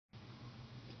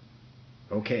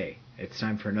Okay, it's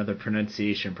time for another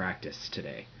pronunciation practice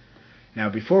today. Now,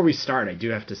 before we start, I do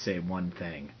have to say one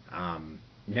thing.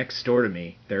 Next door to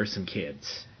me, there are some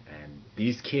kids, and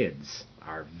these kids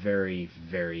are very,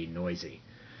 very noisy.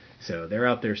 So they're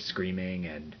out there screaming,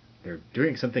 and they're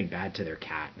doing something bad to their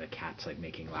cat, and the cat's like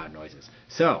making loud noises.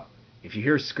 So, if you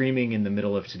hear screaming in the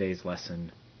middle of today's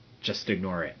lesson, just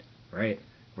ignore it, right?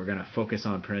 We're going to focus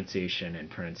on pronunciation and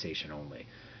pronunciation only.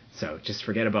 So just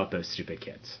forget about those stupid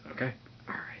kids, okay?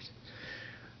 All right.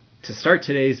 To start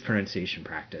today's pronunciation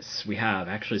practice, we have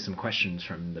actually some questions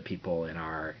from the people in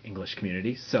our English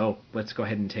community, so let's go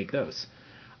ahead and take those.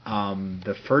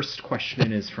 The first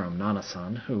question is from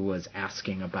Nana-san, who was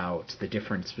asking about the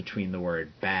difference between the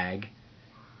word bag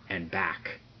and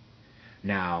back.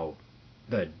 Now,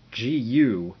 the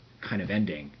GU kind of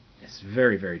ending is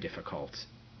very, very difficult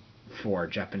for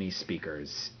Japanese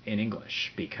speakers in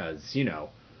English because,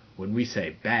 when we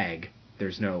say bag,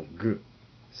 there's no gu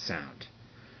sound.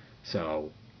 So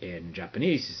in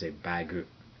Japanese, you say bagu,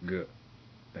 gu.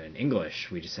 But in English,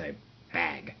 we just say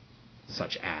bag,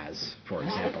 such as, for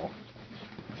example,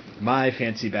 my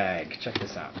fancy bag. Check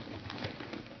this out.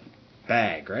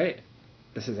 Bag, right?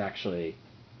 This is the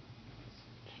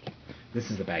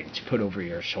bag that you put over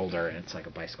your shoulder, and it's like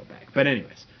a bicycle bag. But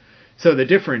anyways, so the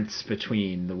difference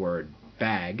between the word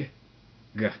bag,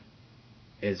 g,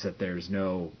 is that there's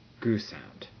no gu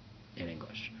sound in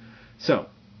English. So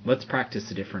let's practice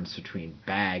the difference between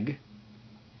bag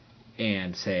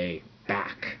and, say,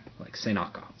 back, like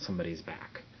senaka, somebody's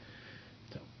back.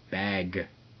 So bag,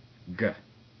 g,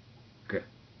 g,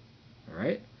 all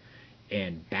right?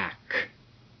 And back,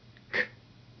 k.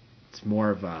 It's more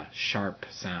of a sharp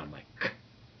sound, like k.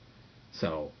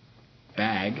 So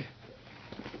bag,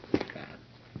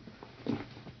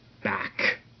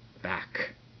 back,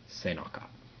 senaka.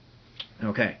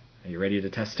 Okay, are you ready to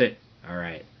test it? All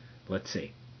right, let's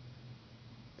see.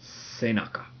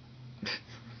 Senaka.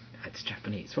 That's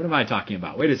Japanese. What am I talking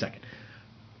about? Wait a second.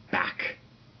 Back.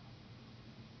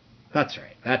 That's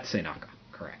right. That's senaka.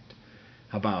 Correct.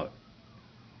 How about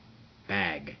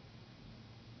bag?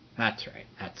 That's right.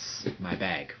 That's my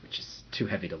bag, which is too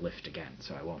heavy to lift again,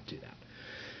 so I won't do that.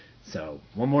 So,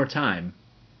 one more time.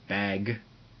 Bag,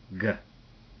 g.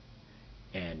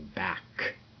 And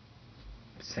back.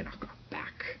 Senaka.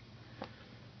 Back.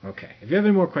 Okay. If you have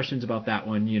any more questions about that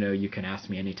one, you can ask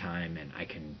me anytime and I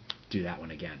can do that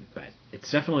one again. But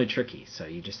it's definitely tricky, so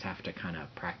you just have to kind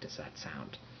of practice that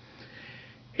sound.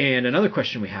 And another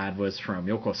question we had was from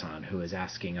Yoko-san, who is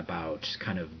asking about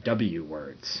kind of W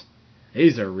words.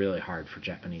 These are really hard for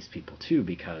Japanese people too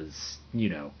because, you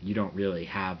don't really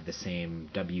have the same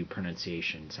W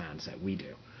pronunciation sounds that we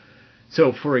do.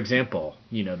 So, for example,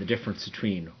 the difference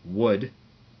between would,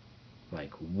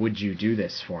 like, would you do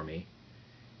this for me?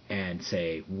 And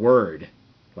say word,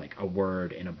 like a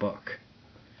word in a book.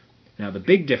 Now the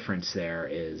big difference there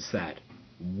is that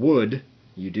would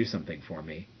you do something for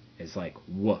me is like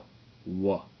w,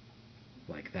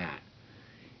 like that.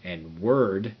 And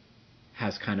word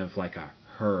has kind of like a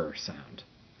her sound.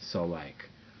 So like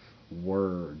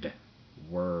word.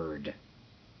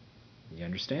 You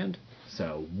understand?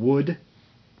 So would,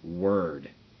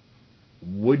 word.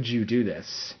 Would you do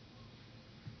this?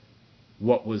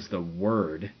 What was the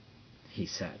word he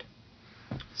said?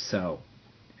 So,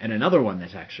 and another one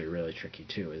that's actually really tricky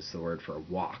too is the word for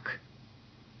walk.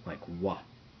 Like wa.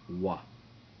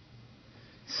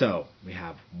 So, we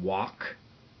have walk,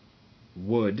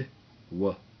 would,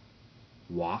 w,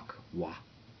 walk, wa,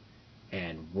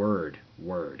 and word.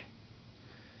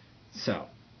 So,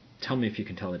 tell me if you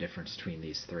can tell the difference between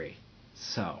these three.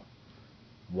 So,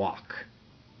 walk.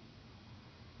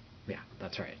 Yeah,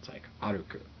 that's right. It's like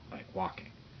aruku, like walking.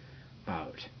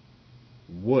 About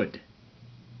would.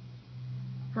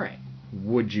 Right.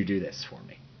 Would you do this for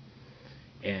me?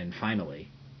 And finally,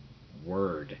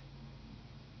 word.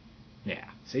 Yeah,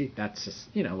 see, that's just,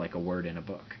 like a word in a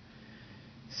book.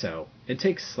 So it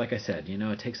takes, like I said,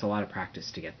 it takes a lot of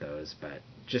practice to get those, but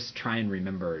just try and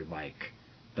remember, like,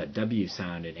 the W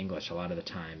sound in English a lot of the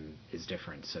time is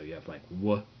different. So you have like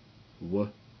w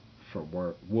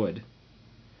for would,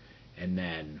 and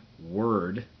then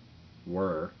word,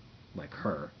 were, like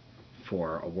her,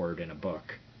 for a word in a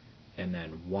book, and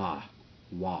then wa,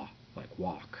 like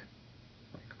walk,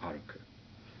 like aruku.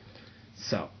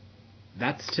 So,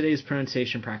 that's today's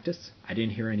pronunciation practice. I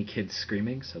didn't hear any kids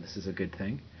screaming, so this is a good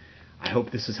thing. I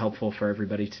hope this was helpful for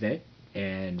everybody today,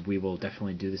 and we will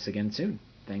definitely do this again soon.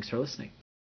 Thanks for listening.